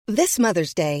This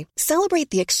Mother's Day, celebrate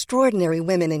the extraordinary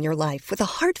women in your life with a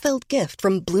heartfelt gift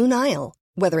from Blue Nile.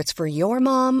 Whether it's for your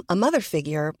mom, a mother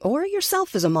figure, or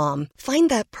yourself as a mom, find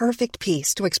that perfect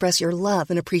piece to express your love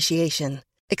and appreciation.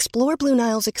 Explore Blue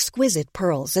Nile's exquisite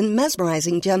pearls and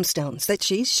mesmerizing gemstones that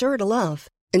she's sure to love.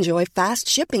 Enjoy fast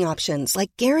shipping options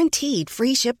like guaranteed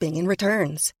free shipping and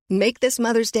returns. Make this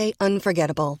Mother's Day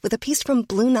unforgettable with a piece from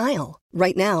Blue Nile.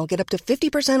 Right now, get up to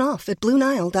 50% off at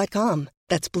BlueNile.com.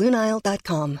 That's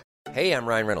BlueNile.com. Hey, I'm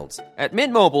Ryan Reynolds. At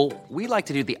Mint Mobile, we like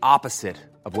to do the opposite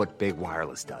of what Big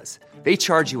Wireless does. They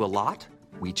charge you a lot,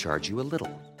 we charge you a little.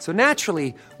 So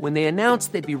naturally, when they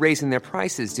announced they'd be raising their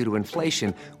prices due to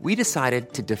inflation, we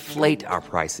decided to deflate our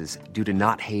prices due to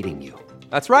not hating you.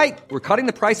 That's right. We're cutting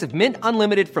the price of Mint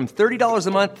Unlimited from $30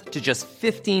 a month to just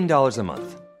 $15 a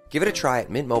month. Give it a try at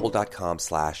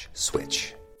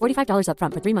mintmobile.com/switch. $45 up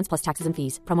front for 3 months plus taxes and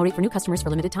fees. Promo rate for new customers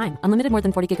for limited time. Unlimited more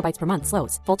than 40 gigabytes per month.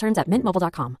 Slows full terms at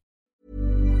mintmobile.com.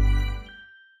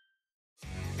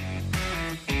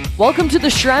 Welcome to the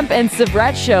Schremp and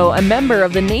Syvret Show, a member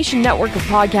of the Nation Network of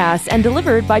Podcasts and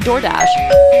delivered by DoorDash.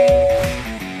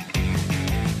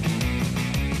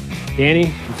 Danny,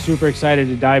 I'm super excited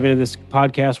to dive into this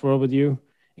podcast world with you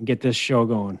and get this show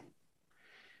going.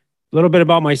 A little bit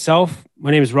about myself.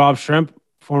 My name is Rob Schremp,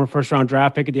 former first-round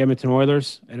draft pick at the Edmonton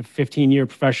Oilers. I had a 15-year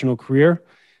professional career.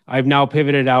 I've now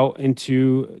pivoted out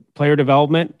into player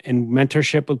development and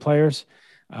mentorship with players.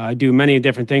 I do many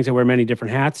different things. I wear many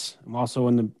different hats. I'm also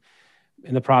in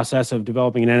the process of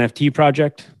developing an NFT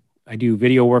project. I do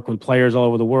video work with players all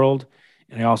over the world,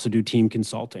 and I also do team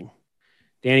consulting.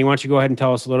 Danny, why don't you go ahead and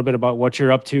tell us a little bit about what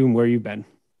you're up to and where you've been?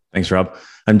 Thanks, Rob.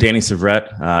 I'm Danny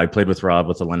Syvret. I played with Rob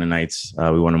with the London Knights.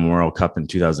 We won a Memorial Cup in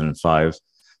 2005.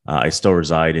 I still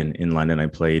reside in London. I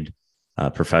played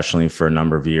professionally for a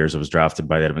number of years. I was drafted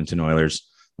by the Edmonton Oilers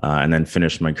and then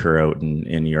finished my career out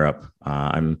in Europe.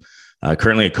 I'm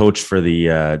currently a coach for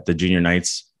the Junior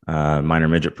Knights minor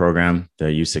midget program, the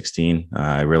U16.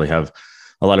 I really have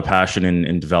a lot of passion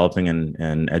in developing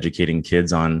and educating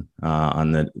kids on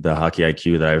the hockey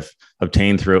IQ that I've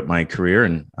obtained throughout my career,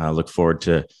 and look forward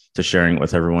to sharing it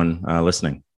with everyone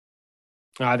listening.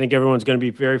 I think everyone's going to be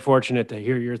very fortunate to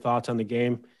hear your thoughts on the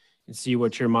game and see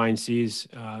what your mind sees.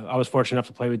 I was fortunate enough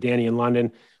to play with Danny in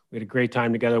London. We had a great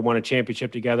time together, won a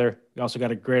championship together. We also got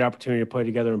a great opportunity to play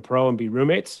together in pro and be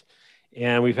roommates.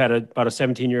 And we've had about a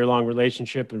 17-year-long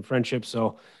relationship and friendship.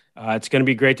 So it's going to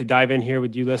be great to dive in here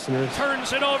with you listeners.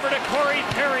 Turns it over to Corey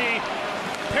Perry.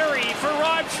 Perry for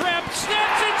Rob Schremp.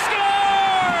 Snaps and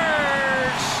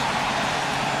scores!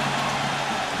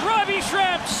 Robbie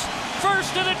Schremp's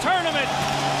first of the tournament.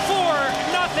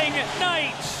 4-0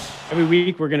 Knights. Every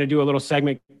week we're going to do a little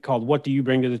segment called What Do You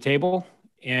Bring to the Table?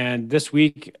 And this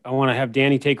week I want to have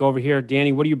Danny take over here.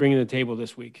 Danny, what are you bringing to the table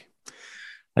this week?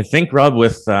 I think, Rob,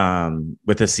 with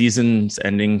the season's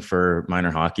ending for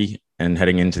minor hockey and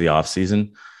heading into the off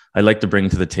season, I'd like to bring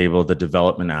to the table the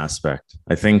development aspect.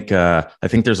 I think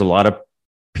there's a lot of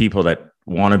people that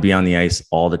want to be on the ice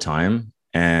all the time.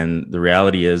 And the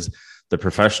reality is the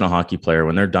professional hockey player,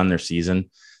 when they're done their season,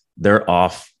 they're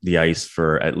off the ice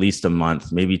for at least a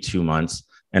month, maybe 2 months,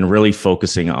 and really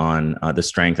focusing on the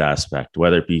strength aspect,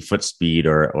 whether it be foot speed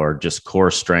or just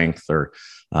core strength or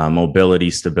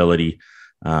mobility, stability.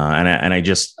 And I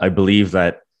believe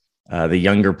that the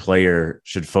younger player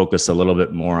should focus a little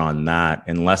bit more on that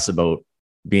and less about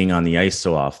being on the ice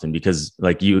so often, because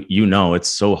like it's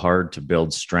so hard to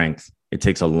build strength. It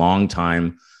takes a long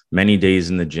time, many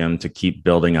days in the gym to keep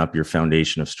building up your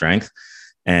foundation of strength.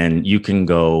 And you can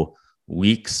go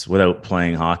weeks without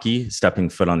playing hockey, stepping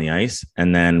foot on the ice.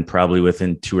 And then probably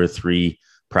within 2 or 3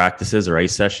 practices or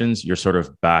ice sessions, you're sort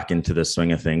of back into the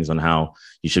swing of things on how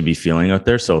you should be feeling out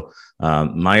there. So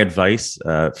my advice,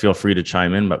 feel free to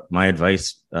chime in, but my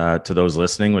advice to those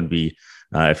listening would be,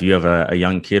 if you have a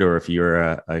young kid or if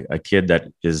you're a kid that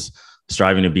is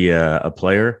striving to be a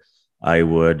player, I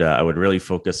would really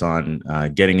focus on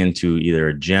getting into either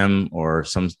a gym or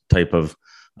some type of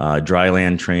dry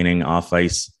land training, off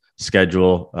ice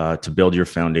schedule to build your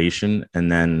foundation.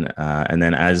 And then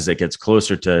as it gets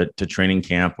closer to training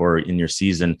camp or in your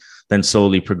season, then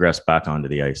slowly progress back onto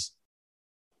the ice.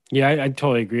 Yeah, I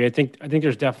totally agree. I think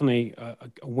there's definitely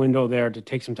a window there to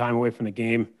take some time away from the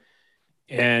game.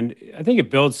 And I think it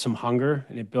builds some hunger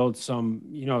and it builds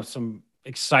some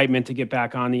excitement to get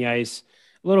back on the ice.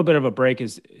 A little bit of a break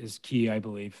is key, I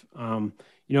believe.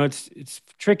 It's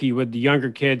tricky with the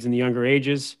younger kids and the younger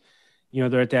ages.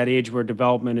 They're at that age where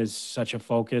development is such a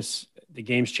focus. The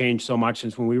game's changed so much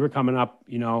since when we were coming up.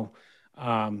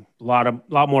 A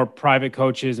lot more private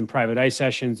coaches and private ice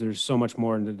sessions. There's so much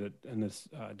more in this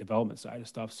development side of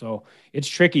stuff. So it's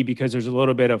tricky because there's a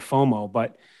little bit of FOMO,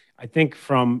 but I think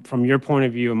from your point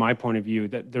of view and my point of view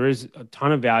that there is a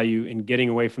ton of value in getting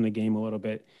away from the game a little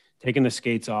bit, taking the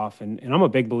skates off. And I'm a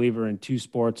big believer in 2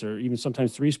 sports or even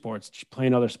sometimes 3 sports,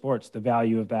 playing other sports, the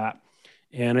value of that.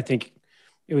 And I think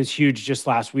it was huge just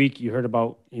last week. You heard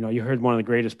about, you heard one of the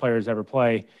greatest players ever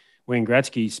play, Wayne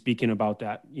Gretzky, speaking about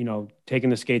that, taking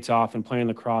the skates off and playing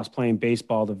lacrosse, playing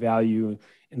baseball, the value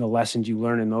and the lessons you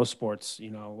learn in those sports,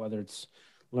 whether it's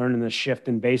learning the shift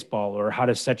in baseball or how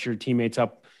to set your teammates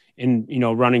up in,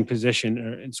 running position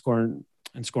and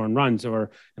scoring runs,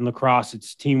 or in lacrosse,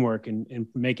 it's teamwork and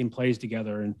making plays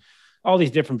together and all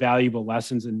these different valuable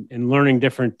lessons and learning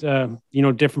different,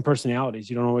 different personalities.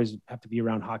 You don't always have to be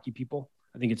around hockey people.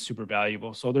 I think it's super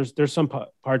valuable. So there's some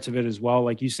parts of it as well.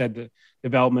 Like you said, the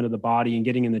development of the body and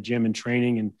getting in the gym and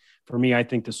training. And for me, I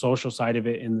think the social side of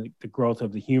it and the growth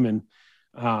of the human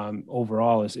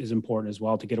overall is important as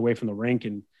well, to get away from the rink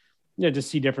and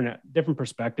just see different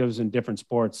perspectives and different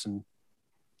sports. And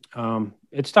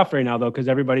it's tough right now though, because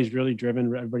everybody's really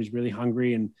driven, everybody's really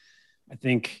hungry. And I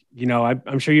think,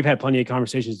 I'm sure you've had plenty of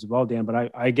conversations as well, Dan,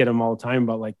 but I get them all the time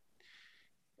about like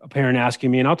a parent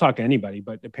asking me, and I'll talk to anybody,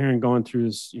 but the parent going through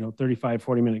this, 35,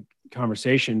 40-minute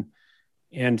conversation.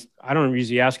 And I don't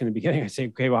usually ask in the beginning. I say,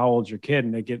 okay, well, how old's your kid?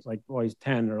 And they get like, well, he's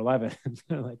 10 or 11.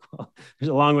 They're like, well, there's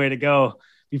a long way to go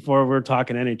before we're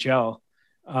talking NHL.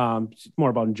 It's more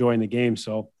about enjoying the game.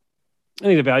 So I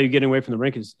think the value of getting away from the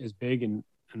rink is big. And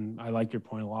I like your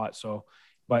point a lot. So,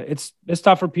 but it's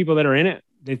tough for people that are in it.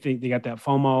 They think they got that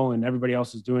FOMO and everybody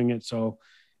else is doing it. So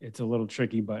it's a little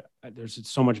tricky, but there's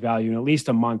so much value in at least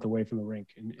a month away from the rink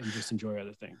and just enjoy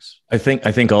other things. I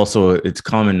think also it's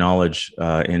common knowledge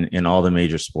in all the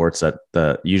major sports that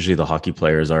usually the hockey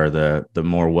players are the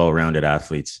more well-rounded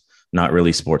athletes, not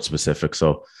really sports specific.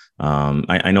 So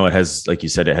I know it has, like you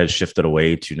said, it has shifted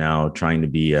away to now trying to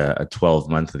be a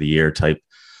 12-month of the year type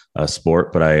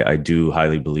sport. But I do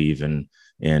highly believe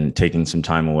in taking some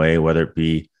time away, whether it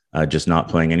be just not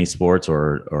playing any sports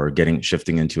or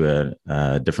shifting into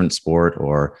a different sport,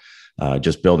 or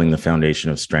just building the foundation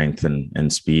of strength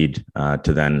and speed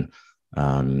to then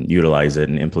utilize it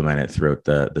and implement it throughout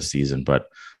the season. But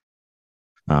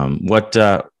now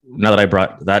that I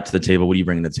brought that to the table, what are you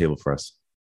bringing to the table for us?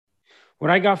 What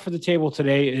I got for the table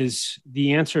today is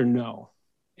the answer no.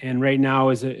 And right now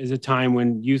is a time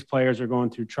when youth players are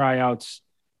going through tryouts,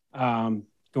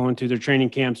 going through their training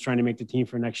camps, trying to make the team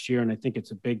for next year. And I think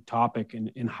it's a big topic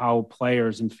in how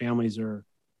players and families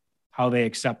how they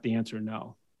accept the answer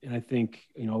no. And I think,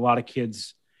 a lot of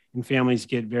kids and families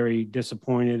get very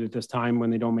disappointed at this time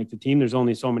when they don't make the team. There's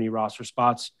only so many roster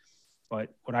spots, but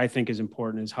what I think is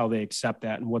important is how they accept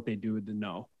that and what they do with the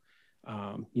no.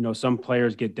 Some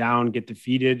players get down, get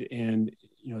defeated, and,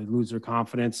 they lose their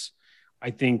confidence.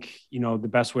 I think, the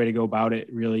best way to go about it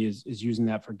really is using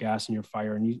that for gas in your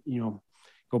fire. And,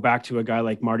 go back to a guy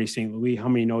like Marty St. Louis. How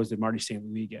many no's did Marty St.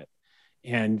 Louis get?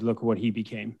 And look at what he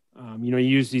became. You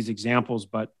use these examples,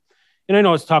 and I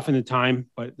know it's tough in the time,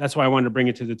 but that's why I wanted to bring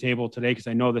it to the table today, because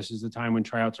I know this is the time when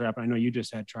tryouts are happening. I know you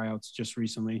just had tryouts just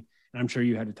recently, and I'm sure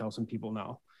you had to tell some people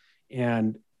no.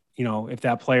 And, if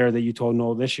that player that you told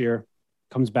no this year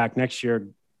comes back next year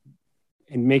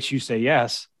and makes you say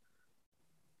yes,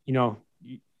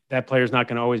 that player is not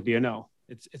going to always be a no.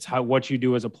 It's what you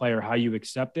do as a player, how you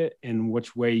accept it, and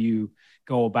which way you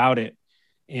go about it.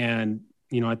 And,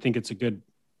 I think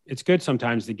it's good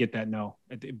sometimes to get that no.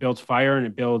 It builds fire and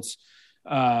it builds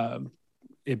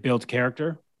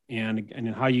character,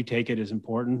 and how you take it is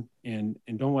important. And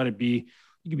don't let it be,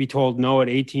 you could be told no at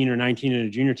 18 or 19 in a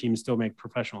junior team and still make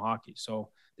professional hockey. So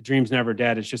the dream's never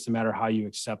dead. It's just a matter of how you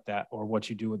accept that or what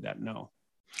you do with that no.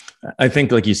 I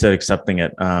think, like you said, accepting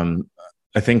it.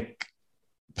 I think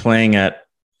playing at,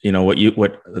 what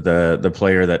the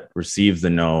player that received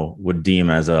the no would deem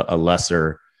as a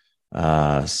lesser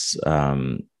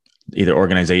either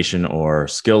organization or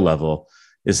skill level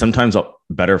is sometimes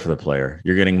better for the player.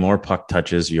 You're getting more puck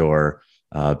touches. You're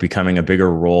becoming a bigger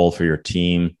role for your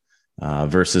team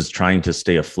versus trying to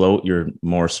stay afloat. You're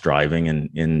more striving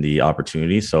in the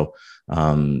opportunity. So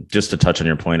just to touch on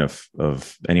your point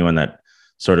of anyone that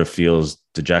sort of feels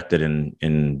dejected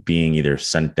in being either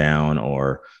sent down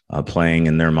or playing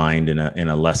in their mind in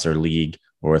a lesser league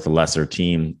or with a lesser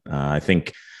team. I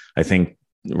think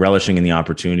relishing in the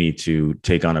opportunity to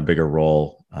take on a bigger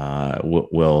role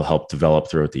will help develop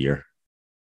throughout the year.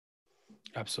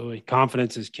 Absolutely.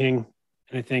 Confidence is king.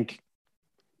 And I think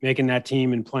making that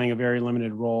team and playing a very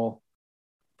limited role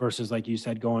versus, like you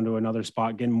said, going to another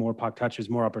spot, getting more puck touches,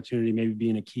 more opportunity, maybe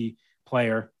being a key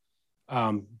player,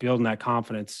 building that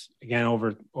confidence again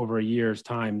over a year's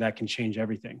time, that can change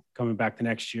everything. Coming back the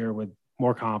next year with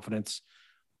more confidence,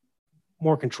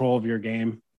 more control of your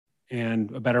game,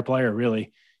 and a better player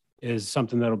really is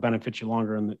something that'll benefit you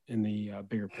longer in the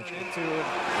bigger picture.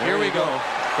 Here we go.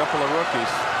 A couple of rookies.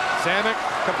 Zamek,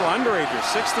 a couple of underagers,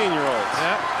 16-year-olds.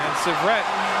 Yeah, and Syvret.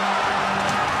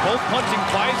 Both punching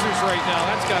visors right now.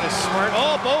 That's got us smart.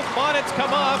 Oh, both bonnets come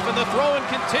off, and the throw-in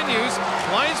continues.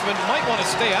 Linesman might want to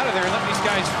stay out of there and let these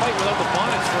guys fight without the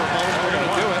bonnets for a moment. We're going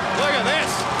to do it. Look at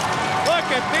this. Look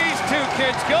at these two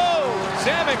kids go.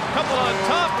 Zamek, couple on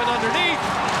top and underneath.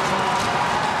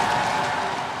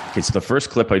 Okay, so the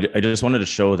first clip, I just wanted to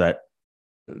show that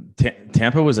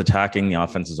Tampa was attacking the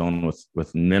offensive zone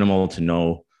with minimal to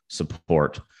no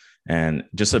support. And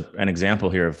just an example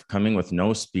here of coming with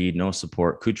no speed, no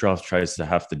support. Kucherov tries to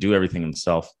have to do everything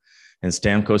himself. And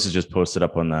Stamkos is just posted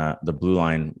up on the blue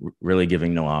line, really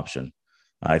giving no option.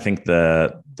 I think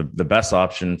the best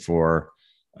option for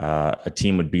a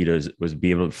team would be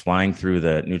be able to flying through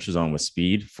the neutral zone with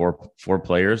speed, four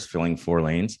players filling 4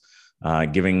 lanes,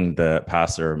 giving the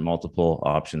passer multiple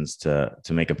options to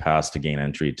make a pass to gain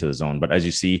entry to the zone. But as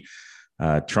you see,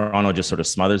 Toronto just sort of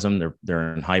smothers them.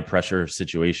 They're in high pressure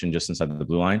situation just inside the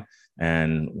blue line.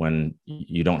 And when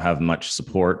you don't have much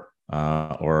support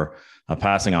or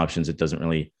passing options, it doesn't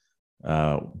really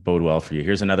bode well for you.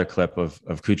 Here's another clip of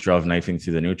Kucherov knifing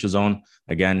through the neutral zone.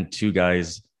 Again, 2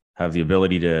 guys have the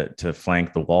ability to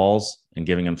flank the walls and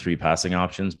giving them 3 passing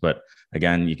options. But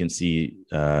again, you can see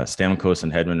Stamkos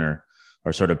and Hedman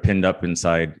are sort of pinned up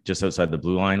just outside the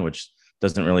blue line, which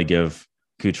doesn't really give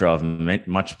Kucherov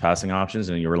much passing options,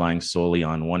 and you're relying solely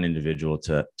on one individual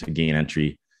to gain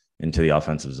entry into the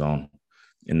offensive zone.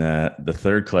 In the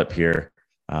third clip here,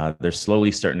 they're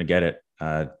slowly starting to get it.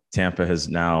 Tampa has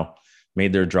now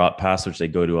made their drop pass, which they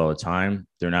go to all the time.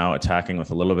 They're now attacking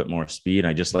with a little bit more speed.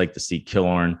 I just like to see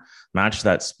Killorn match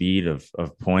that speed of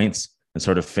points and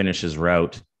sort of finish his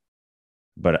route.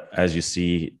 But as you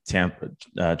see,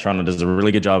 Toronto does a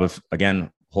really good job of, again,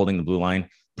 holding the blue line,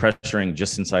 pressuring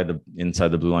just inside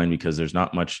the blue line because there's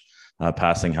not much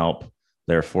passing help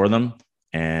there for them.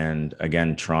 And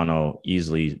again, Toronto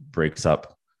easily breaks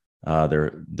up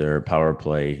their power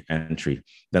play entry.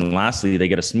 Then lastly, they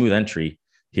get a smooth entry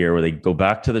here where they go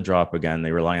back to the drop again.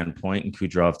 They rely on Point and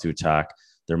Kucherov to attack.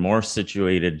 They're more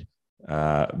situated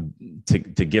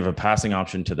to give a passing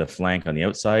option to the flank on the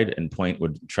outside, and Point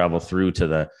would travel through to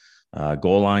the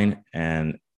goal line,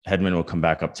 and Hedman will come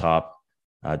back up top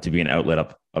to be an outlet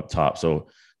up top. So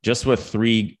just with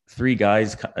three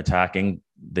guys attacking,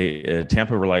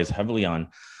 Tampa relies heavily on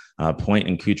Point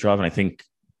and Kucherov, and I think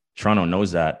Toronto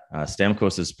knows that.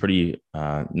 Stamkos is pretty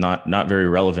not very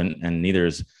relevant, and neither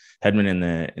is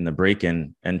Hedman in the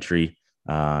break-in entry.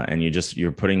 And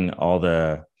you're putting all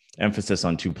the emphasis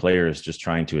on 2 players just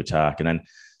trying to attack. And then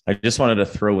I just wanted to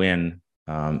throw in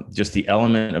just the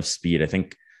element of speed. I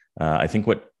think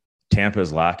what Tampa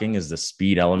is lacking is the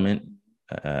speed element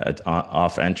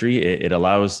off entry. It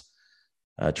allows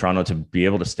Toronto to be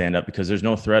able to stand up because there's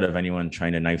no threat of anyone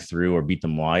trying to knife through or beat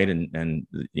them wide. And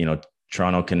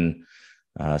Toronto can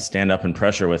stand up and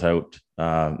pressure without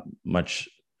much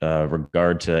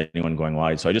regard to anyone going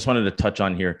wide. So I just wanted to touch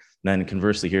on here. And then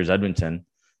conversely, here's Edmonton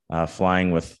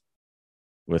flying with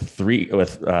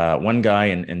 1 guy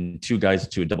and 2 guys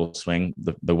to a double swing.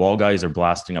 The wall guys are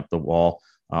blasting up the wall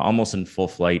almost in full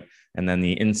flight. And then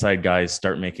the inside guys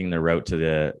start making their route to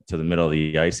the middle of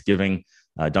the ice, giving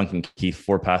Duncan Keith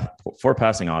four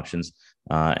passing options,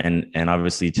 and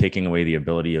obviously taking away the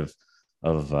ability of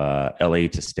LA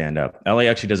to stand up. LA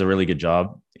actually does a really good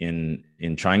job in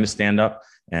trying to stand up,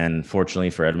 and fortunately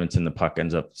for Edmonton, the puck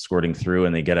ends up squirting through,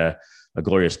 and they get a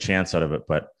glorious chance out of it.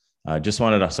 But just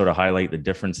wanted to sort of highlight the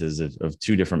differences of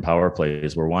 2 different power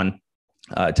plays, where one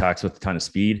attacks with a ton of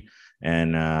speed,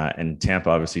 and Tampa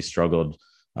obviously struggled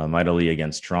mightily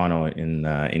against Toronto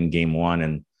in game 1,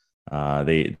 and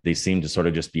they seem to sort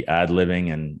of just be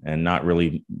ad-libbing and not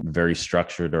really very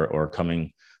structured or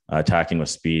coming attacking with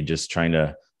speed, just trying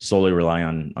to solely rely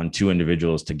on 2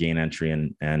 individuals to gain entry.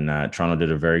 And Toronto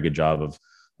did a very good job of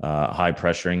high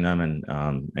pressuring them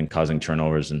and causing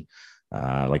turnovers. And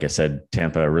like I said,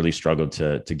 Tampa really struggled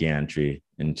to gain entry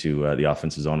into the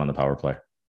offensive zone on the power play.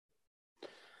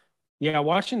 Yeah,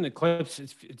 watching the clips,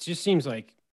 it just seems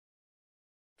like,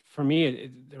 for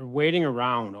me, they're waiting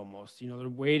around almost. They're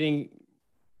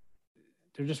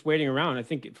just waiting around. I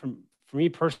think for me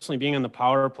personally, being on the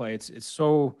power play, it's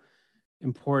so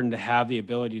important to have the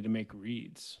ability to make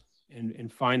reads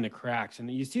and find the cracks. And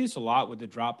you see this a lot with the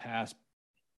drop pass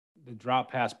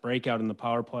breakout in the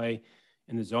power play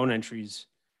and the zone entries.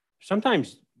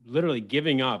 Sometimes literally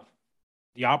giving up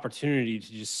the opportunity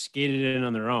to just skate it in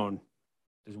on their own.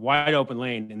 There's wide open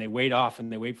lane, and they wait off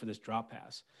and they wait for this drop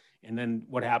pass. And then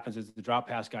what happens is the drop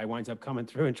pass guy winds up coming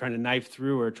through and trying to knife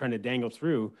through or trying to dangle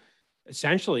through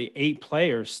essentially 8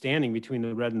 players standing between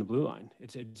the red and the blue line.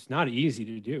 It's not easy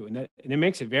to do. And it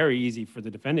makes it very easy for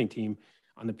the defending team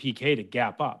on the PK to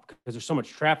gap up because there's so much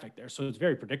traffic there. So it's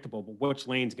very predictable, but which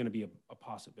lane is going to be a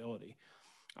possibility.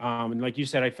 And like you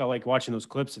said, I felt like watching those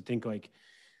clips to think like,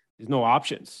 there's no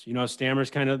options.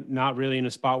 Stammer's kind of not really in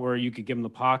a spot where you could give him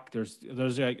the puck. There's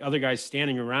like other guys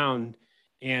standing around,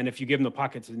 and if you give him the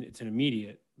puck, it's an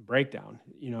immediate breakdown.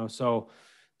 So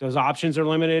those options are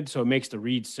limited. So it makes the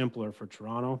read simpler for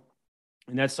Toronto,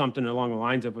 and that's something along the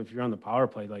lines of if you're on the power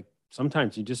play, like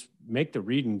sometimes you just make the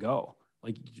read and go.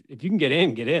 Like if you can get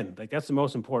in, get in. Like that's the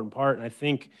most important part. And I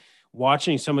think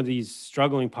watching some of these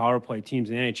struggling power play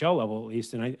teams in the NHL level, at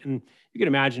least, and you can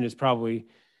imagine it's probably.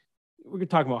 We're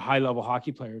talking about high-level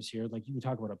hockey players here. Like you can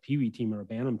talk about a Pee Wee team or a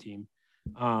Bantam team.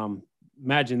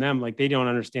 Imagine them, like they don't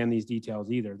understand these details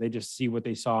either. They just see what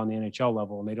they saw on the NHL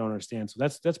level and they don't understand. So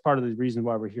that's part of the reason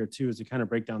why we're here too, is to kind of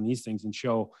break down these things and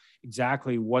show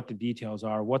exactly what the details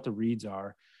are, what the reads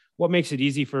are, what makes it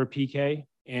easy for a PK,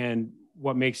 and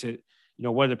what makes it,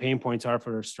 what the pain points are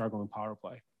for a struggling power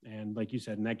play. And like you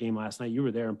said, in that game last night, you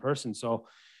were there in person, so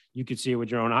you could see it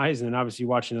with your own eyes. And then obviously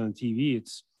watching it on TV,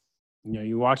 it's,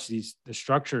 you watch the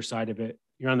structure side of it.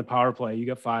 You're on the power play. You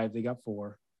got 5, they got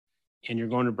 4, and you're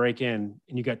going to break in,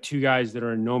 and you got 2 guys that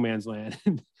are in no man's land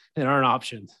that aren't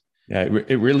options. Yeah,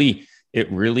 it really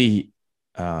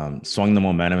swung the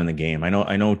momentum in the game. I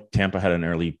know Tampa had an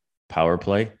early power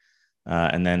play,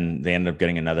 and then they ended up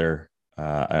getting another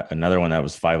one that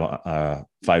was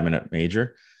 5-minute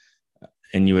major,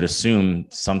 and you would assume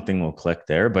something will click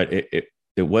there, but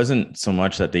it wasn't so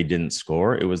much that they didn't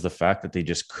score. It was the fact that they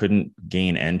just couldn't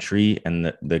gain entry, and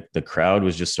the crowd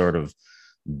was just sort of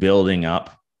building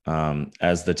up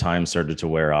as the time started to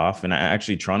wear off. And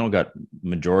actually, Toronto got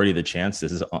majority of the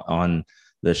chances on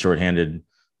the shorthanded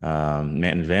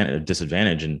man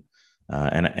disadvantage, and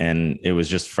it was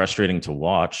just frustrating to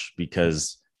watch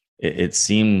because it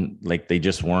seemed like they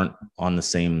just weren't on the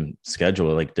same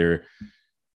schedule. Like there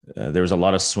was a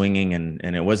lot of swinging,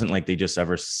 and it wasn't like they just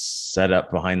ever set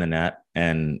up behind the net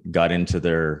and got into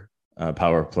their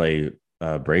power play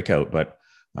breakout. But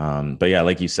yeah,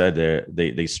 like you said,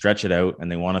 they stretch it out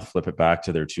and they want to flip it back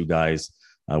to their 2 guys,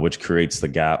 which creates the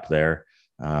gap there.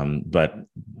 But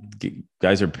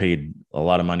guys are paid a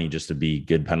lot of money just to be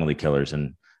good penalty killers,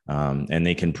 and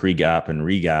they can pre-gap and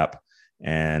re-gap.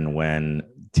 And when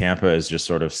Tampa is just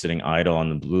sort of sitting idle on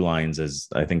the blue lines, as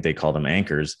I think they call them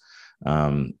anchors,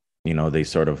 they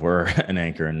sort of were an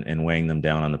anchor and weighing them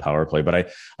down on the power play.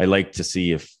 But I like to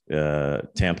see if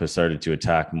Tampa started to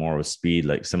attack more with speed,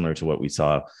 like similar to what we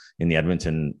saw in the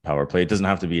Edmonton power play. It doesn't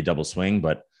have to be a double swing,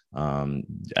 but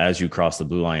as you cross the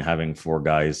blue line, having 4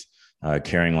 guys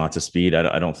carrying lots of speed,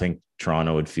 I don't think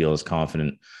Toronto would feel as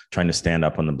confident trying to stand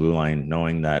up on the blue line,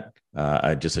 knowing that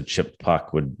just a chipped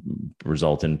puck would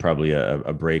result in probably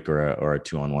a break or a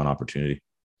 2-on-1 opportunity.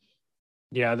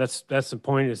 Yeah, that's the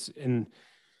point. And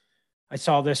I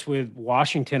saw this with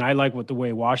Washington. I like the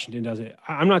way Washington does it.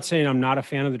 I'm not saying I'm not a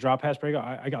fan of the drop pass breakout.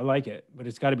 I like it, but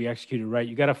it's got to be executed right.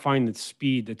 You got to find the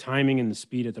speed, the timing, and the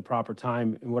speed at the proper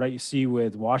time. And what I see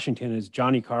with Washington is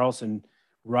Johnny Carlson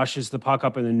rushes the puck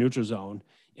up in the neutral zone,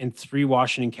 and 3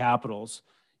 Washington Capitals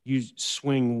you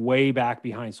swing way back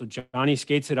behind. So Johnny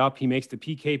skates it up. He makes the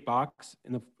PK box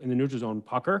in the neutral zone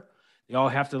pucker. They all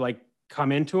have to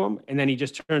come into him, and then he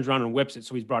just turns around and whips it.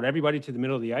 So he's brought everybody to the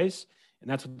middle of the ice, and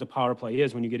that's what the power play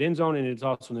is. When you get in zone and it's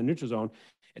also in the neutral zone,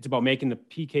 it's about making the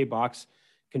PK box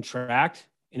contract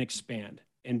and expand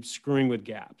and screwing with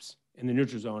gaps in the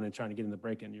neutral zone and trying to get in the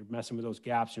break-in. You're messing with those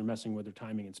gaps. You're messing with their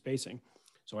timing and spacing.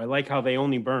 So I like how they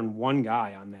only burn 1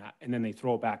 guy on that, and then they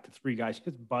throw it back to 3 guys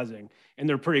just buzzing. And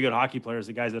they're pretty good hockey players,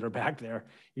 the guys that are back there.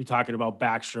 You're talking about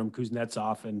Backstrom,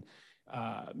 Kuznetsov, and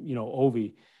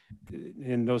Ovi.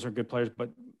 And those are good players, but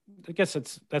I guess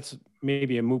that's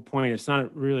maybe a moot point. It's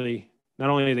not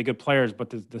only are they good players, but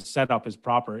the setup is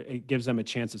proper. It gives them a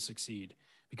chance to succeed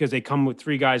because they come with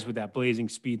 3 guys with that blazing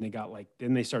speed, and they got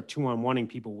then they start 2-on-1ing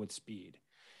people with speed.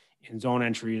 And zone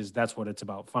entry that's what it's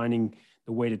about, finding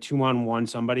the way to 2-on-1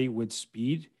 somebody with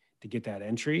speed to get that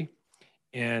entry.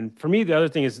 And for me, the other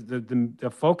thing is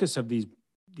the focus of these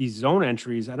zone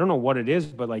entries. I don't know what it is,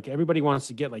 but everybody wants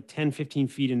to get 10, 15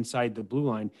 feet inside the blue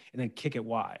line and then kick it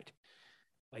wide.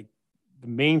 The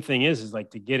main thing is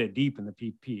to get it deep in the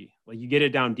PP. You get it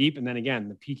down deep, and then again,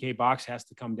 the PK box has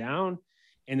to come down,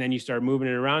 and then you start moving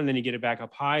it around, and then you get it back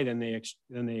up high, then they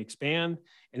expand,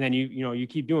 and then you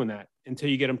keep doing that until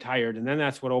you get them tired, and then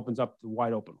that's what opens up the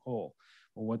wide open hole.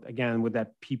 Well, with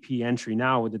that PP entry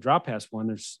now with the drop pass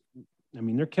one,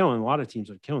 they're killing, a lot of teams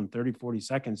are killing 30, 40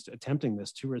 seconds attempting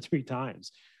this 2 or 3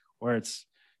 times, where it's,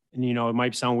 and it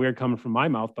might sound weird coming from my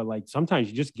mouth, but like sometimes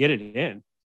you just get it in.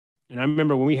 And I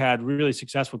remember when we had really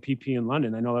successful PP in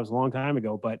London, I know that was a long time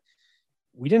ago, but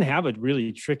we didn't have a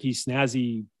really tricky,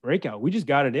 snazzy breakout. We just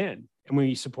got it in, and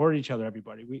we supported each other,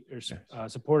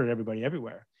 supported everybody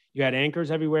everywhere. You had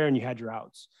anchors everywhere, and you had your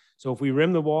outs. So if we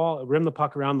rim the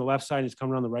puck around the left side and it's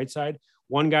coming around the right side,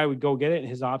 one guy would go get it, and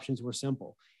his options were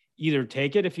simple. Either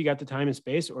take it if you got the time and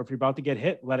space, or if you're about to get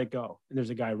hit, let it go. And there's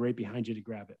a guy right behind you to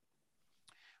grab it.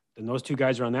 Then those 2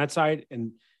 guys are on that side,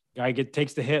 and guy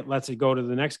takes the hit, lets it go to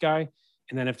the next guy.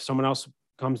 And then if someone else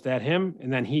comes at him,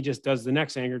 and then he just does the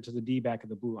next anchor to the D back of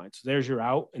the blue line. So there's your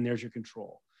out, and there's your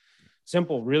control.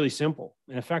 Simple, really simple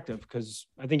and effective, because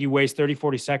I think you waste 30,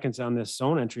 40 seconds on this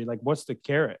zone entry. Like, what's the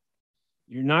carrot?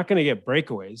 You're not going to get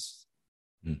breakaways.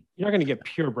 You're not going to get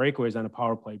pure breakaways on a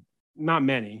power play. Not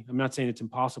many. I'm not saying it's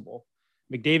impossible.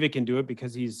 McDavid can do it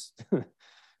because he's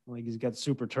he's got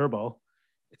super turbo.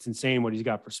 It's insane what he's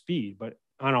got for speed, but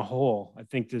on a whole, I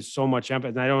think there's so much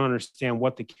emphasis, and I don't understand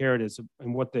what the carrot is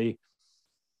and what they,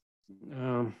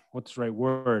 what's the right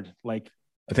word? Like,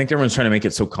 I think everyone's trying to make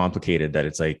it so complicated that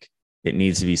it's like, it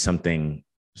needs to be something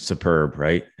superb.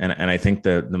 Right. And I think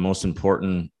the most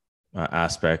important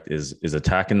aspect is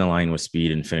attacking the line with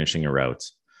speed and finishing your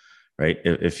routes. Right.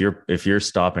 If you're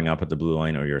stopping up at the blue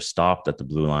line, or you're stopped at the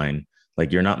blue line,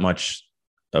 like, you're not much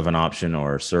of an option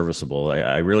or serviceable.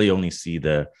 I really only see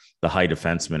the high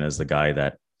defenseman as the guy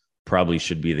that probably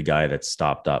should be the guy that's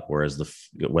stopped up. Whereas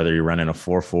whether you're running a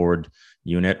 4 forward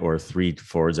unit or 3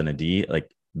 forwards and a D, like,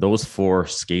 those 4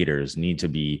 skaters need to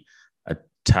be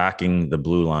attacking the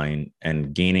blue line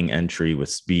and gaining entry with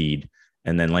speed.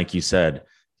 And then, like you said,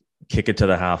 kick it to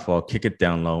the half wall, kick it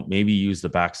down low, maybe use the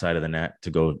backside of the net to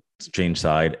go change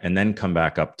side, and then come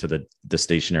back up to the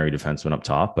stationary defenseman up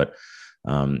top. But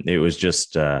it was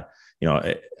just, I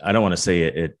don't want to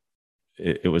say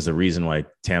it was the reason why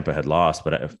Tampa had lost,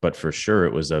 but for sure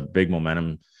it was a big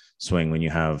momentum swing when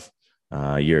you have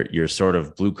your sort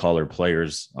of blue collar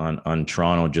players on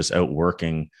Toronto just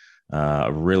outworking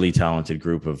a really talented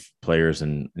group of players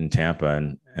in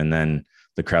Tampa, and then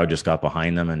the crowd just got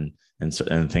behind them,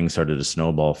 and things started to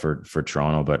snowball for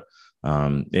Toronto. But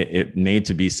it made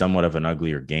to be somewhat of an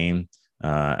uglier game.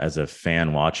 As a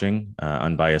fan watching,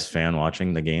 unbiased fan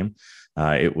watching the game,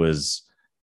 there was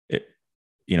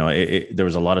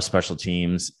a lot of special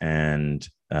teams, and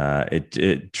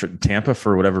Tampa,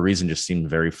 for whatever reason, just seemed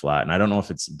very flat. And I don't know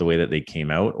if it's the way that they came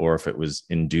out, or if it was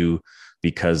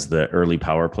because the early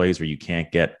power plays where you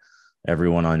can't get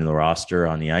everyone on the roster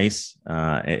on the ice.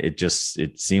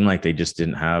 It seemed like they just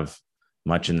didn't have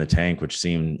much in the tank, which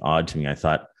seemed odd to me. I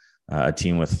thought a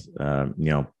team with,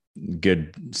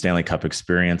 good Stanley Cup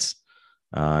experience,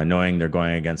 knowing they're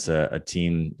going against a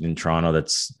team in Toronto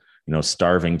that's,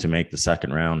 starving to make the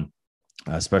second round,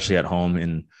 especially at home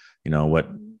in, what,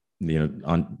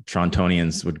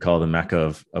 Torontonians would call the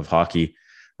Mecca of hockey.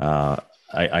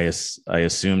 I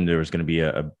assumed there was going to be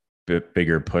a bit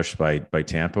bigger push by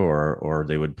Tampa, or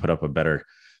they would put up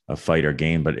a fight or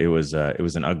game, but it was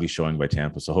an ugly showing by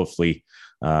Tampa. So hopefully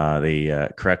they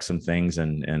correct some things,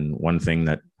 and one thing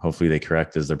that hopefully they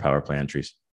correct is their power play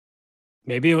entries.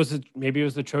 Maybe it was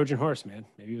the Trojan horse, man.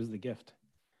 Maybe it was the gift.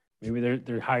 Maybe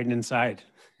they're hiding inside.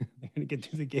 They're gonna get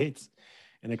through the gates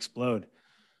and explode.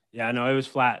 Yeah, no, it was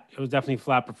flat. It was definitely a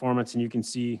flat performance, and you can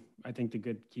see, I think, the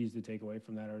good keys to take away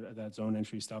from that are that zone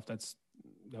entry stuff. That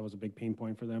was a big pain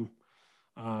point for them,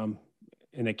 and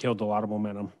it killed a lot of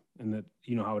momentum. And that,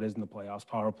 how it is in the playoffs,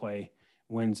 power play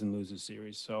wins and loses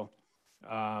series. So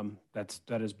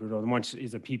that is brutal. And once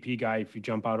he's a PP guy, if you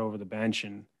jump out over the bench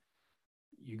and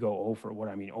you go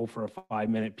 0 for a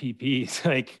 5-minute PP, it's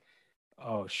like,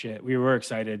 oh shit, we were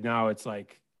excited. Now it's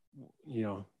like,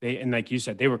 and like you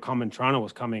said, they were coming, Toronto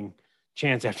was coming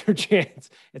chance after chance.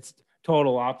 It's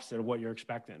total opposite of what you're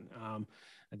expecting.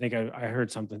 I think I heard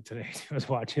something today. I was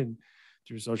watching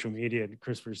through social media, and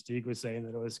Chris Versteeg was saying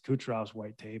that it was Kucherov's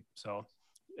white tape. So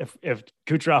if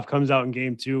Kucherov comes out in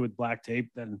game 2 with black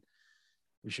tape, then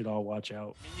we should all watch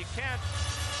out. You can't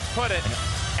put it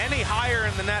any higher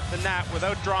in the net than that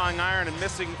without drawing iron and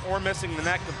missing the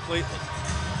net completely.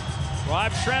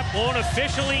 Rob Schremp won't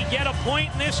officially get a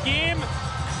point in this game,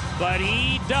 but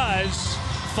he does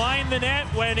find the net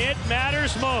when it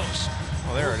matters most.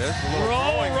 Well, there it is.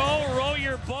 Row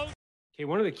your boat. Okay,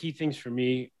 one of the key things for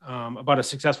me about a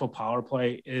successful power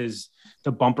play is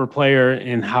the bumper player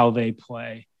and how they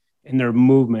play and their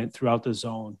movement throughout the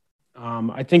zone.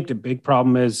 I think the big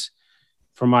problem is,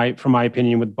 from my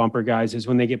opinion, with bumper guys is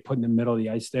when they get put in the middle of the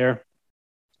ice there,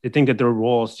 they think that their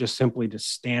role is just simply to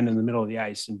stand in the middle of the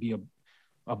ice and be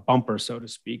a bumper, so to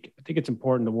speak. I think it's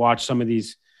important to watch some of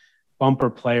these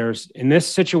bumper players in this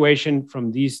situation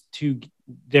from these two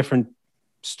different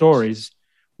stories.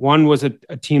 One was a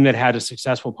team that had a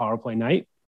successful power play night,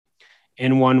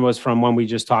 and one was from one we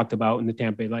just talked about in the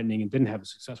Tampa Bay Lightning and didn't have a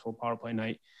successful power play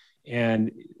night.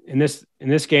 And in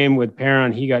this game with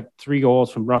Perron, he got 3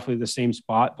 goals from roughly the same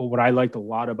spot. But what I liked a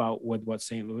lot about with what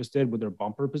St. Louis did with their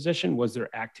bumper position was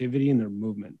their activity and their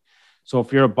movement. So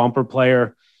if you're a bumper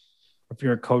player, if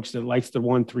you're a coach that likes the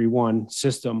 1-3-1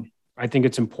 system, I think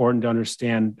it's important to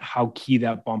understand how key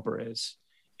that bumper is.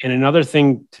 And another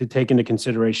thing to take into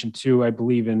consideration too, I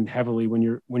believe in heavily when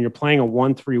you're playing a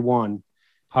 1-3-1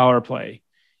 power play,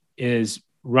 is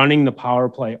running the power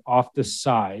play off the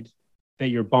side that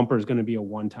your bumper is going to be a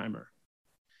one-timer.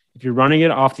 If you're running it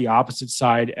off the opposite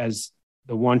side as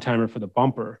the one-timer for the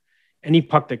bumper, any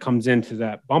puck that comes into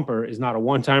that bumper is not a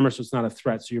one-timer, so it's not a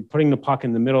threat. So you're putting the puck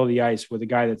in the middle of the ice with a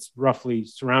guy that's roughly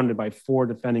surrounded by 4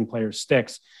 defending players'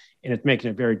 sticks, and it's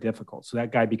making it very difficult. So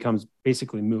that guy becomes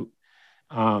basically moot.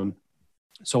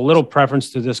 So a little preference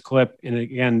to this clip. And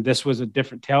again, this was a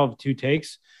different tale of 2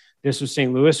 takes. This was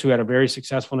St. Louis, who had a very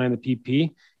successful night in the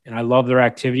PP. And I love their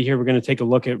activity here. We're going to take a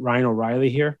look at Ryan O'Reilly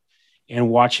here and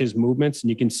watch his movements. And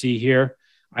you can see here,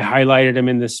 I highlighted him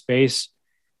in this space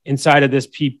inside of this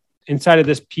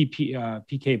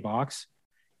PK box.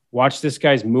 Watch this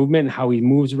guy's movement and how he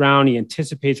moves around. He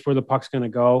anticipates where the puck's going to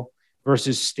go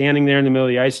versus standing there in the middle of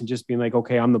the ice and just being like,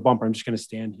 okay, I'm the bumper. I'm just going to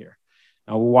stand here.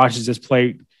 Now we'll watch as this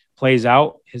plays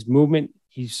out. His movement,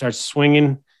 he starts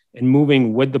swinging and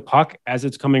moving with the puck as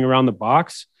it's coming around the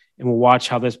box. And we'll watch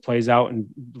how this plays out. And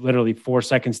literally 4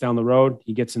 seconds down the road,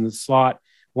 he gets in the slot.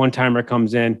 One-timer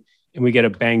comes in, and we get a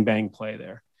bang play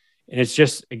there. And it's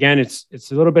just, again, it's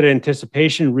a little bit of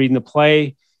anticipation, reading the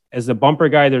play. As the bumper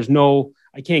guy,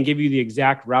 I can't give you the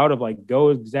exact route of like, go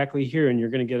exactly here and you're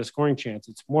going to get a scoring chance.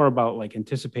 It's more about like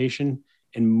anticipation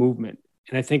and movement.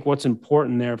 And I think what's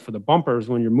important there for the bumpers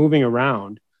when you're moving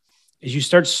around is you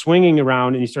start swinging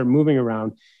around and you start moving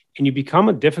around, and you become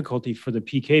a difficulty for the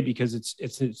PK because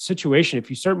it's a situation. If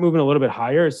you start moving a little bit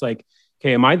higher, it's like,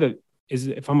 okay,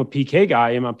 if I'm a PK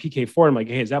guy, am I PK forward? I'm like,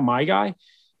 hey, is that my guy?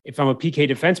 If I'm a PK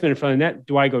defenseman in front of the net,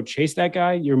 do I go chase that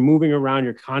guy? You're moving around,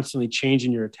 you're constantly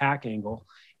changing your attack angle,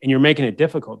 and you're making it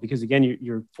difficult because again,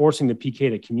 you're forcing the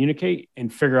PK to communicate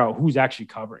and figure out who's actually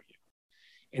covering you.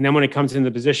 And then when it comes in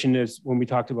the position is when we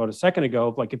talked about a second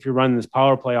ago, like if you're running this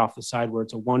power play off the side where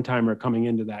it's a one-timer coming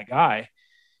into that guy,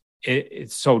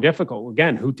 it's so difficult.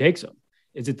 Again, who takes them?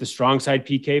 Is it the strong side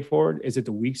PK forward? Is it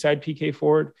the weak side PK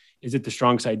forward? Is it the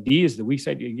strong side D? Is the weak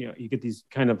side? You get these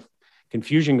kind of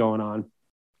confusion going on.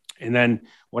 And then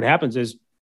what happens is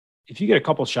if you get a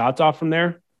couple shots off from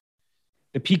there,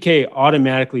 the PK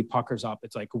automatically puckers up.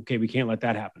 It's like, okay, we can't let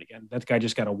that happen again. That guy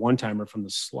just got a one-timer from the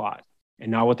slot.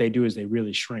 And now what they do is they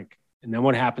really shrink. And then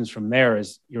what happens from there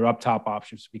is your up top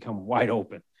options become wide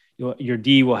open. Your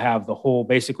D will have the whole,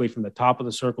 basically from the top of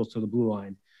the circles to the blue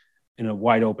line in a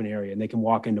wide open area. And they can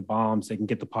walk into bombs. They can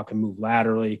get the puck and move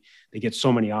laterally. They get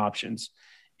so many options.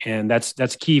 And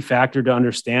that's key factor to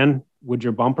understand with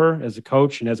your bumper as a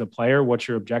coach and as a player, what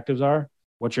your objectives are,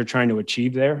 what you're trying to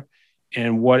achieve there,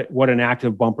 and what an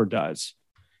active bumper does.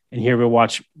 And here we'll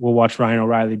watch Ryan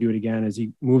O'Reilly do it again as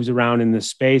he moves around in this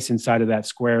space inside of that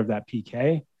square of that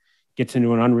PK, gets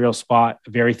into an unreal spot,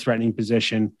 a very threatening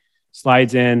position,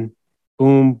 slides in,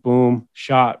 boom, boom,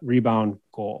 shot, rebound,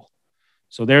 goal.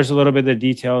 So there's a little bit of the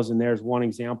details, and there's one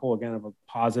example, again, of a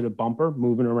positive bumper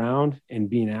moving around and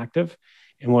being active.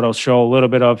 And what I'll show a little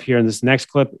bit of here in this next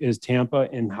clip is Tampa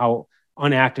and how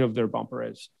unactive their bumper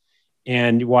is.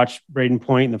 And you watch Braden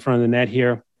Point in the front of the net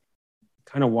here,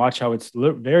 kind of watch how it's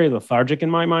very lethargic in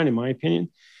my mind, in my opinion,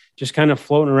 just kind of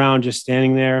floating around, just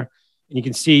standing there. And you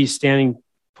can see he's standing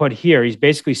put here. He's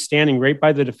basically standing right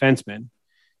by the defenseman.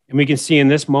 And we can see in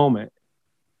this moment,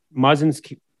 Muzzin's,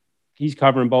 he's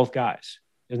covering both guys.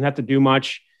 Doesn't have to do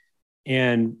much.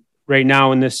 And right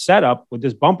now in this setup with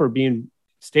this bumper being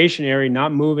stationary,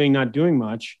 not moving, not doing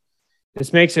much,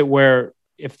 this makes it where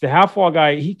if the half wall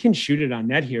guy, he can shoot it on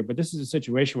net here, but this is a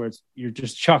situation where you're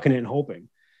just chucking it and hoping.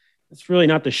 It's really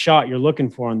not the shot you're looking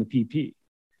for on the PP.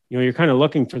 You're kind of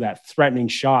looking for that threatening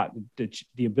shot,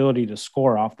 the ability to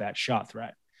score off that shot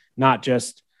threat, not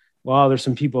just, well, there's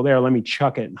some people there, let me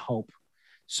chuck it and hope.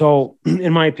 So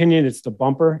in my opinion, it's the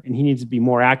bumper, and he needs to be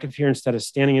more active here instead of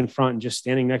standing in front and just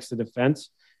standing next to defense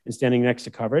and standing next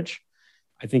to coverage.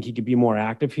 I think he could be more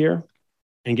active here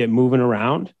and get moving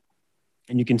around.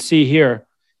 And you can see here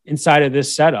inside of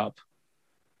this setup,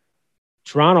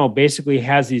 Toronto basically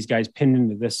has these guys pinned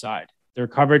into this side. Their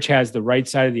coverage has the right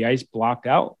side of the ice blocked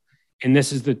out. And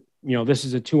this is this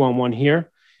is a 2-on-1 here.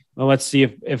 Well, let's see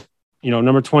if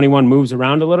number 21 moves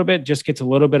around a little bit, just gets a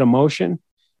little bit of motion.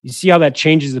 You see how that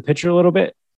changes the picture a little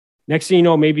bit? Next thing you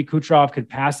know, maybe Kucherov could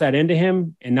pass that into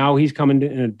him, and now he's coming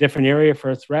in a different area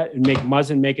for a threat and make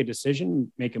Muzzin make a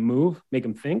decision, make a move, make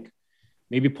him think,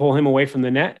 maybe pull him away from the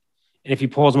net. And if he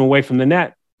pulls him away from the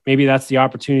net, maybe that's the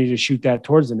opportunity to shoot that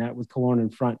towards the net with Killorn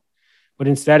in front. But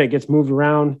instead, it gets moved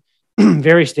around,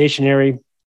 very stationary,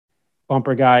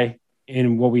 bumper guy,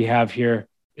 and what we have here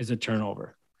is a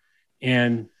turnover.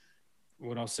 And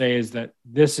what I'll say is that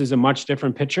this is a much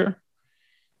different picture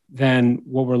than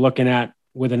what we're looking at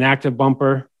with an active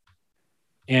bumper.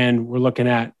 And we're looking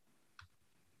at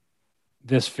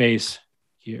this face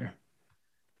here.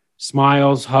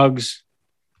 Smiles, hugs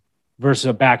versus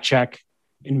a back check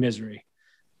in misery.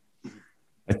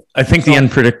 I think the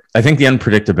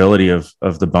unpredictability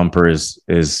of the bumper is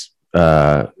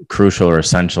crucial or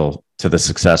essential to the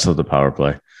success of the power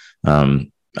play.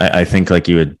 I think, like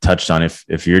you had touched on,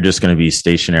 if you're just going to be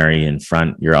stationary in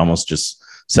front, you're almost just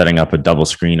setting up a double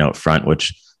screen out front,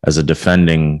 which as a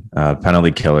defending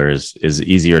penalty killer is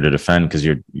easier to defend because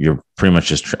you're pretty much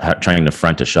just trying to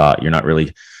front a shot. You're not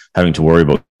really having to worry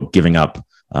about giving up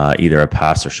either a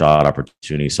pass or shot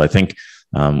opportunity. So I think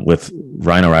with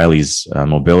Ryan O'Reilly's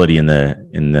mobility in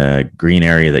the green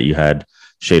area that you had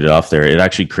shaded off there, it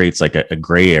actually creates like a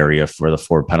gray area for the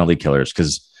four penalty killers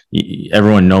because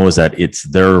everyone knows that it's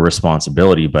their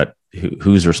responsibility, but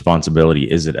whose responsibility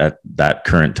is it at that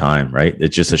current time, right?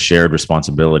 It's just a shared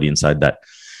responsibility inside that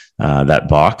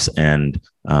box. And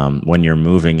when you're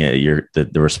moving it,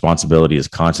 the responsibility is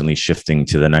constantly shifting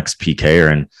to the next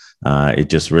PKer, and it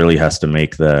just really has to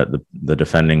make the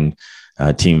defending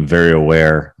team very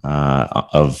aware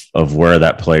of where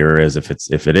that player is.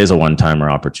 If it is a one-timer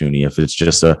opportunity, if it's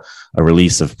just a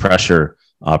release of pressure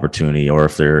opportunity, or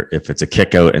if it's a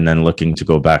kick out and then looking to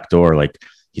go back door, like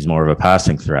he's more of a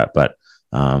passing threat. But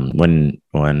when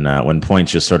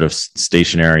Point's just sort of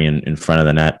stationary in front of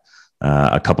the net,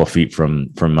 a couple feet from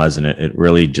Muzzin, it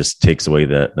really just takes away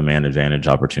the man advantage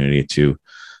opportunity to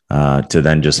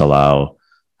then just allow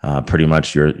pretty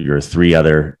much your three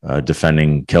other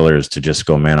defending killers to just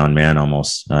go man on man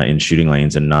almost in shooting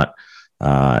lanes and not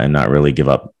really give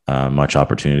up much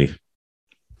opportunity.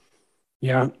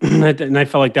 Yeah, and I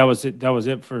felt like that was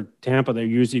it for Tampa. They're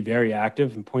usually very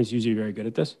active, and Point's usually very good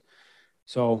at this.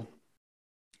 So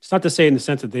it's not to say in the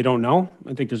sense that they don't know.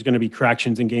 I think there's going to be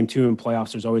corrections in game 2 and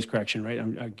playoffs. There's always correction, right?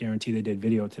 I guarantee they did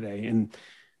video today. And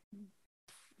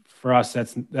for us,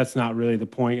 that's not really the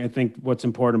point. I think what's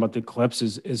important about the clips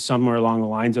is somewhere along the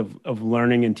lines of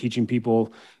learning and teaching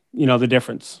people, the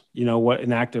difference, what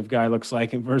an active guy looks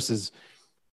like versus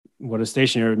what a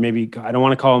stationary, maybe, I don't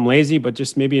want to call him lazy, but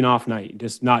just maybe an off night,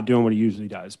 just not doing what he usually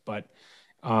does. But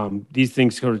these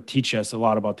things sort of teach us a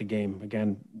lot about the game.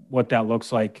 Again, what that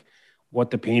looks like, what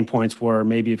the pain points were,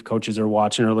 maybe if coaches are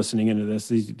watching or listening into this,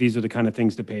 these are the kind of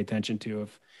things to pay attention to.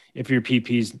 If your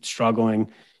PP's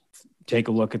struggling, take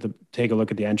a look at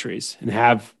the entries and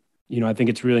have, I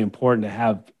think it's really important to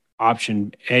have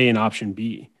option A and option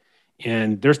B.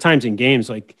 And there's times in games,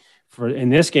 like in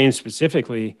this game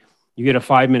specifically, you get a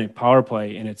 5-minute power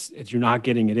play and it's you're not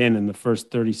getting it in the first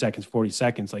 30 seconds, 40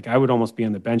 seconds. Like I would almost be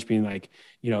on the bench being like,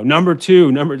 number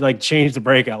 2, change the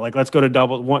breakout. Like, let's go to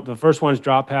double one. The first one is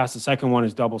drop pass. The second one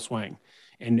is double swing,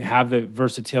 and have the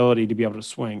versatility to be able to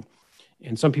swing.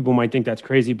 And some people might think that's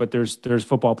crazy, but there's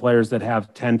football players that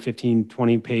have 10, 15,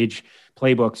 20 page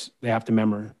playbooks they have to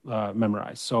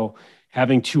memorize. So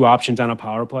having 2 options on a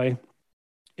power play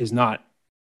is not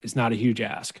a huge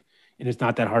ask. And it's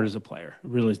not that hard as a player. It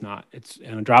really is not. It's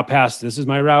on a drop pass, this is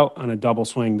my route. On a double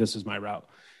swing, this is my route.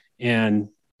 And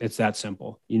it's that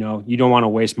simple. You don't want to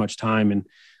waste much time. And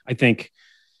I think,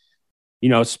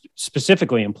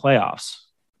 specifically in playoffs,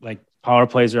 like power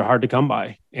plays are hard to come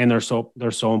by, and they're so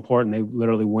important. They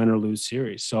literally win or lose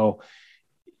series. So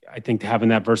I think having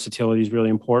that versatility is really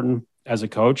important as a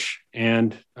coach.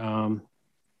 And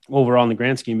overall, in the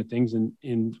grand scheme of things,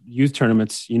 in youth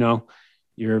tournaments,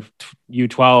 your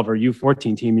U12 or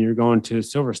U14 team, you're going to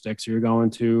Silver Sticks, or you're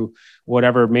going to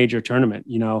whatever major tournament,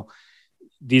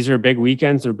 these are big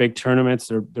weekends, they're big tournaments.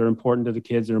 They're important to the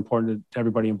kids. They're important to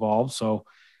everybody involved. So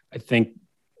I think,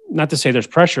 not to say there's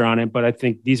pressure on it, but I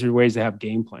think these are ways to have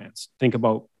game plans. Think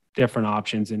about different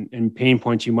options and pain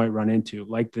points you might run into,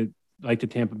 like the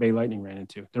Tampa Bay Lightning ran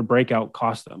into. Their breakout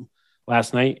cost them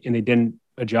last night, and they didn't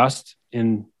adjust,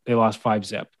 and they lost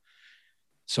 5-0.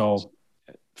 So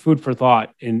food for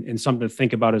thought and something to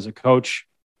think about as a coach,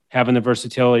 having the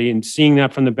versatility and seeing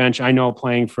that from the bench. I know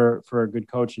playing for a good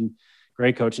coach and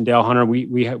great coach and Dale Hunter, we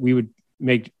would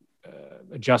make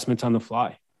adjustments on the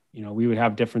fly. We would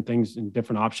have different things and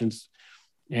different options.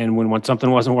 And when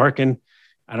something wasn't working,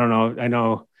 I don't know. I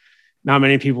know not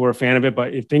many people were a fan of it,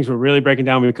 but if things were really breaking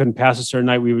down, we couldn't pass a certain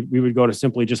night, we would go to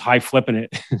simply just high flipping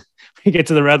it. We get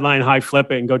to the red line, high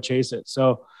flip it, and go chase it.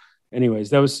 So anyways,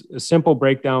 that was a simple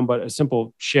breakdown, but a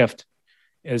simple shift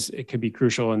as it could be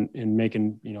crucial in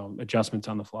making, adjustments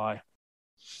on the fly.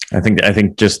 I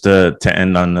think just to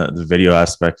end on the video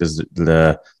aspect is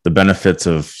the benefits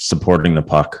of supporting the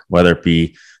puck, whether it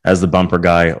be as the bumper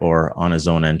guy or on his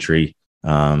own entry.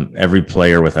 Every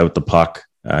player without the puck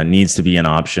needs to be an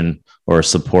option or a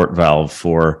support valve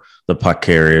for the puck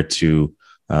carrier to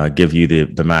give you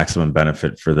the maximum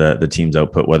benefit for the team's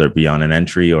output, whether it be on an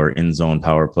entry or in zone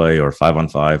power play or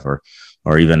 5-on-5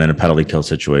 or even in a penalty kill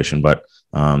situation. But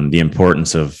the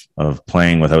importance of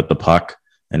playing without the puck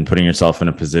and putting yourself in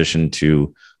a position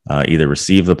to either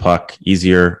receive the puck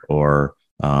easier or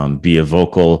be a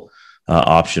vocal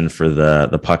option for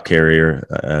the puck carrier,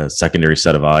 a secondary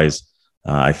set of eyes,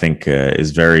 I think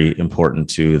is very important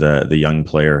to the young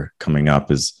player coming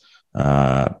up, is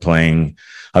playing.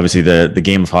 Obviously, the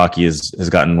game of hockey has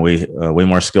gotten way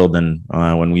more skilled than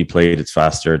when we played. It's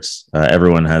faster. It's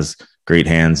everyone has great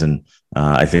hands, and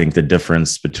I think the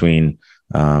difference between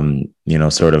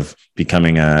sort of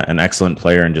becoming an excellent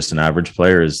player and just an average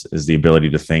player is the ability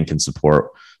to think and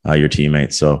support your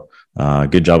teammates. So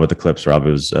good job with the clips, Rob.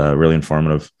 It was really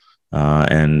informative.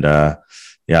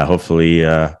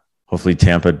 Hopefully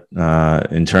Tampa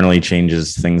internally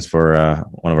changes things for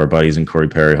one of our buddies in Corey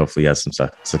Perry. Hopefully he has some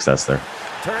success there.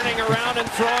 Turning around and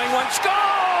throwing one. Score!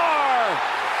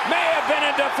 May have been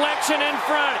a deflection in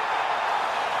front.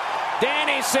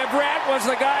 Danny Syvret was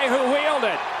the guy who wheeled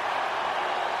it.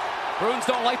 Bruins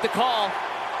don't like the call.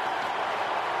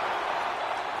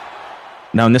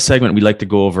 Now, in this segment, we like to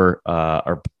go over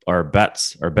our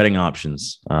bets, our betting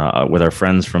options with our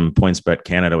friends from PointsBet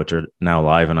Canada, which are now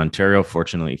live in Ontario.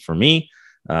 Fortunately for me,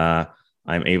 I'm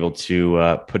able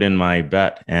to put in my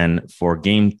bet. And for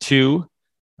game 2,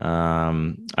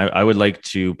 I would like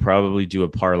to probably do a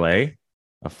parlay,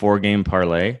 a 4-game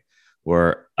parlay,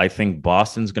 where I think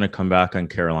Boston's going to come back on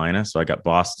Carolina. So I got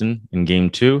Boston in game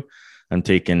 2. I'm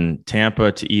taking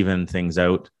Tampa to even things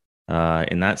out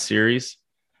in that series.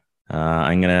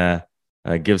 I'm gonna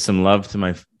give some love to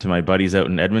my buddies out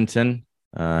in Edmonton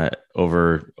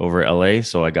over LA.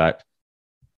 So I got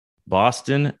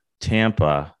Boston,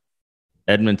 Tampa,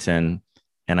 Edmonton,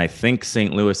 and I think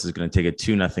St. Louis is going to take a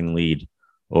 2-0 lead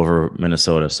over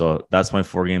Minnesota. So that's my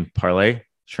 4-game parlay.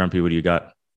 Schrempy, what do you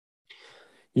got?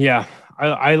 Yeah,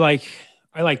 I like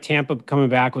Tampa coming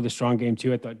back with a strong game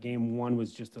 2. I thought game 1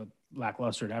 was just a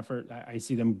lackluster effort. I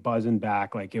see them buzzing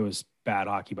back like it was bad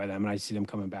hockey by them, and I see them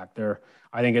coming back there.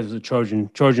 I think it was a Trojan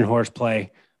horse play.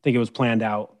 I think it was planned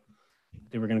out.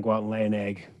 They were going to go out and lay an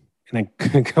egg and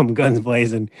then come guns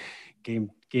blazing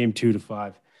game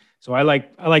 2-5. So I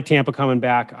like Tampa coming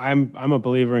back. I'm a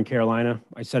believer in Carolina.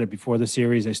 I said it before the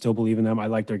series. I still believe in them. I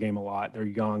like their game a lot. They're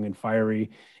young and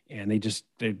fiery, and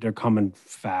they're coming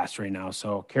fast right now.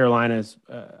 So Carolina's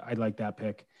I like that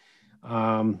pick.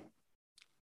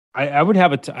 I would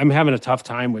have I'm having a tough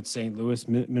time with St. Louis,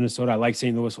 Minnesota. I like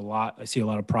St. Louis a lot. I see a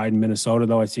lot of pride in Minnesota,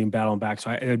 though. I see them battling back.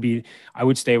 So I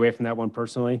would stay away from that one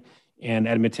personally. And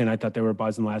Edmonton, I thought they were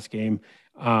buzzing last game.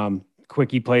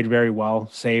 Quickie played very well,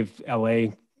 saved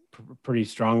LA pretty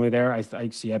strongly there. I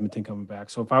see Edmonton coming back.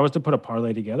 So if I was to put a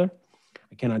parlay together,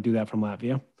 I cannot do that from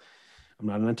Latvia. I'm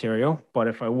not in Ontario, but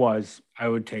if I was, I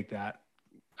would take that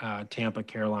Tampa,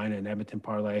 Carolina, and Edmonton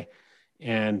parlay.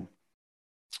 And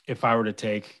if I were to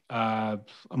take a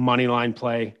money line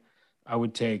play, I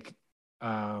would take.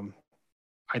 I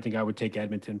think I would take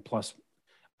Edmonton plus.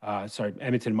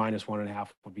 Edmonton minus 1.5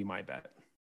 would be my bet.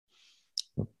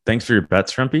 Thanks for your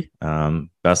bets, Schrempy.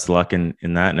 Best of luck in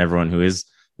that, and everyone who is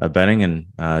betting.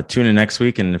 And tune in next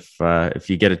week. And if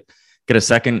you get a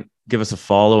second, give us a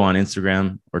follow on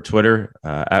Instagram or Twitter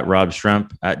at Rob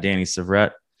Schremp, at Danny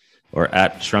Syvret, or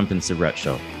at Schremp and Syvret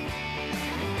Show.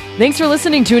 Thanks for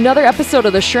listening to another episode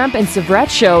of the Schremp and Syvret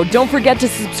Show. Don't forget to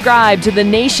subscribe to the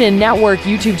Nation Network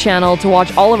YouTube channel to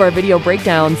watch all of our video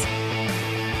breakdowns.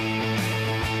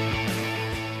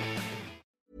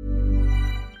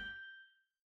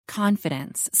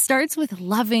 Confidence starts with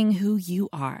loving who you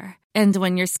are. And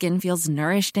when your skin feels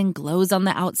nourished and glows on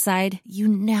the outside, you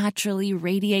naturally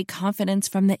radiate confidence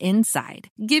from the inside.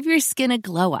 Give your skin a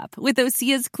glow up with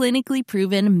Osea's clinically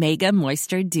proven Mega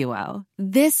Moisture Duo.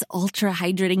 This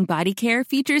ultra-hydrating body care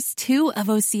features 2 of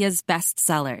Osea's best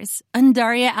sellers,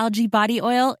 Undaria Algae Body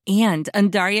Oil and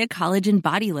Undaria Collagen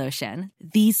Body Lotion.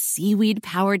 These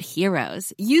seaweed-powered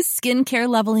heroes use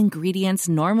skincare-level ingredients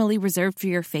normally reserved for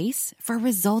your face for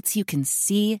results you can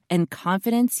see and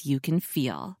confidence you can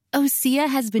feel. Osea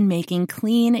has been making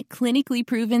clean, clinically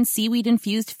proven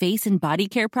seaweed-infused face and body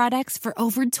care products for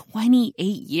over 28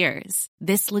 years.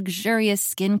 This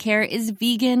luxurious skincare is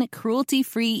vegan,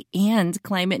 cruelty-free, and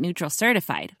climate-neutral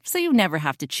certified, so you never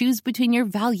have to choose between your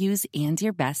values and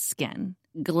your best skin.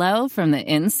 Glow from the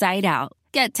inside out.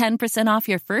 Get 10% off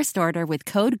your first order with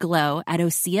code GLOW at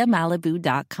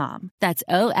OseaMalibu.com. That's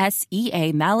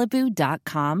OSEA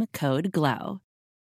Malibu.com, code GLOW.